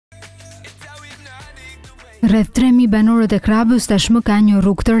Rreth 3.000 banorët e Krabës tashmë ka një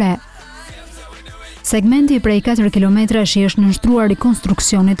rrugë të re. Segmenti prej 4 kilometrash i është nënshtruar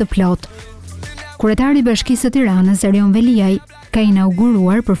rikonstruksionit të plot. Kryetari i Bashkisë së Tiranës, Erjon Veliaj, ka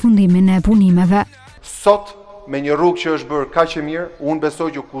inauguruar përfundimin e punimeve. Sot, me një rrugë që është bërë kaq e mirë, unë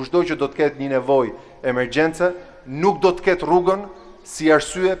besoj që kushdo që do të ketë një nevojë emergjence, nuk do të ketë rrugën si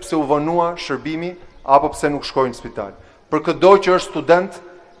arsye pse u vonua shërbimi apo pse nuk shkojnë në spital. Për çdo që është student,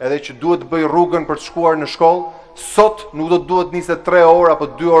 edhe që duhet të bëj rrugën për të shkuar në shkollë, sot nuk do të duhet niset 3 orë apo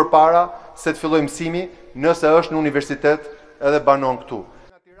 2 orë para se të fillojë mësimi, nëse është në universitet edhe banon këtu.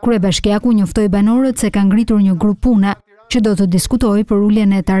 Kryebashkiaku njoftoi banorët se ka ngritur një grup pune që do të diskutojë për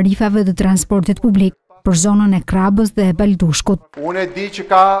uljen e tarifave të transportit publik për zonën e Krabës dhe Baldushkut. Unë e di që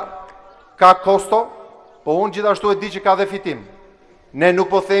ka kosto, po unë gjithashtu e di që ka dhe fitim. Ne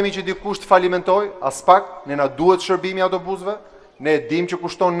nuk po themi që dikush të falimentoj, as pak, ne na duhet shërbimi autobusëve. Ne dim që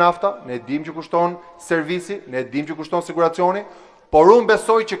kushton nafta, ne dim që kushton servisi, ne dim që kushton siguracioni, por unë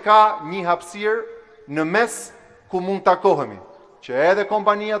besoj që ka një hapësirë në mes ku mund takohemi, që edhe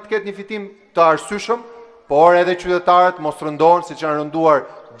kompania të ketë një fitim të arsyeshëm, por edhe qytetarët mos rëndohen siç janë rënduar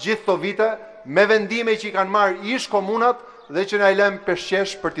gjithë këto vite me vendime që i kanë marrë ish komunat dhe që na i lëm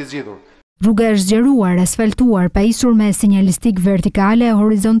peshqesh për t'i zgjidhur. Rruga është zgjeruar, asfaltuar, pajisur me sinjalistik vertikale e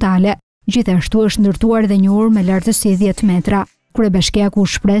horizontale, gjithashtu është ndërtuar dhe një orë me lartësi 10 metra. Kryebashkiaku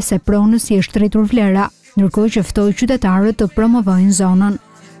shpreh se pronës i është rritur vlera, ndërkohë që ftoi qytetarët të promovojnë zonën.